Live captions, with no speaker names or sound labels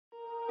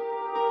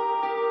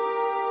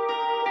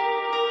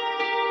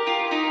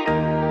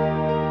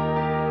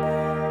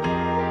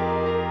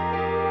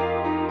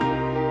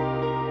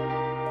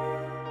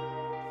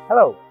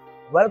Hello,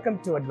 welcome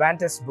to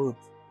Advantest booth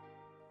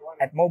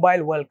at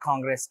Mobile World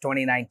Congress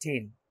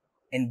 2019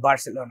 in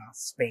Barcelona,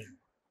 Spain.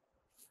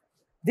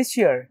 This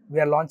year,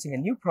 we are launching a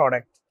new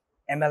product,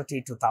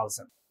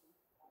 MLT2000,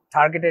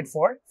 targeted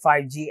for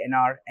 5G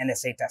NR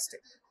NSA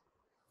testing.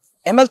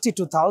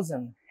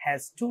 MLT2000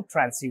 has two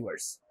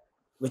transceivers,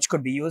 which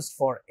could be used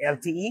for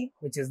LTE,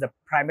 which is the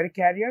primary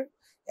carrier,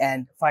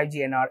 and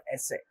 5G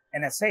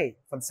NSA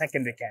for the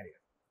secondary carrier.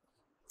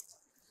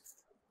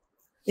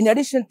 In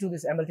addition to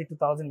this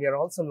MLT2000, we are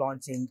also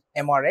launching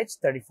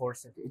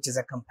MRH34, which is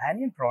a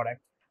companion product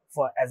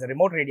as a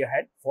remote radio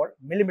head for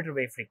millimeter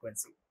wave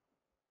frequency.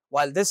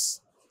 While this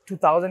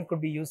 2000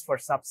 could be used for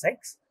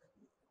sub-6,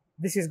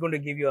 this is going to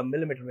give you a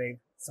millimeter wave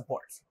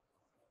support.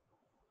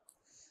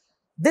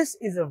 This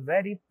is a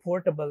very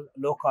portable,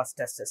 low-cost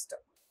test system,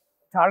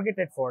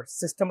 targeted for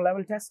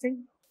system-level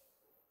testing,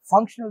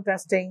 functional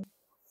testing,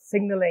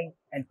 signaling,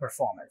 and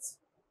performance.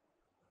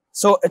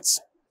 So its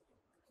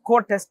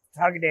core test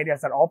target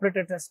areas are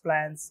operator test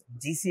plans,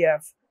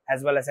 GCF,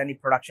 as well as any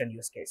production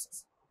use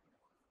cases.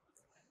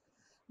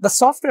 The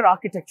software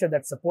architecture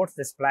that supports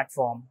this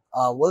platform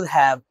will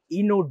have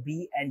eNode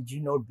B and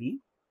gNode B,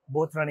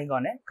 both running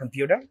on a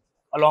computer,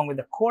 along with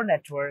the core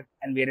network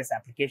and various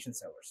application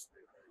servers.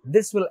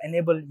 This will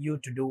enable you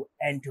to do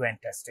end-to-end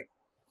testing.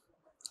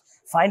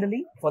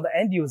 Finally, for the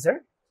end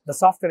user, the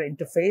software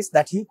interface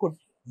that he could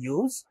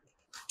use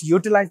to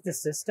utilize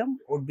this system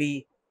would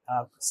be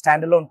a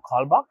standalone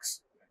call box,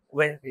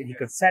 where he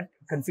could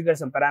configure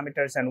some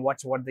parameters and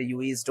watch what the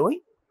UE is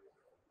doing.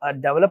 A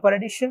developer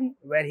edition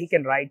where he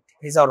can write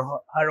his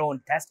or her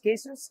own test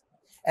cases.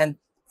 And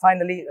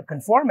finally, a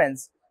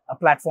conformance, a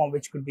platform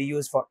which could be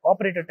used for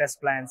operator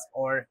test plans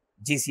or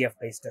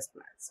GCF-based test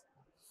plans.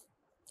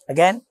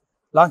 Again,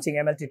 launching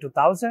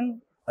MLT2000,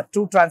 a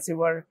two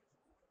transceiver,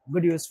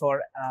 good use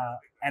for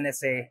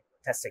NSA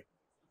testing.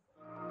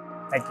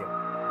 Thank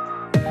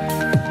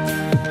you.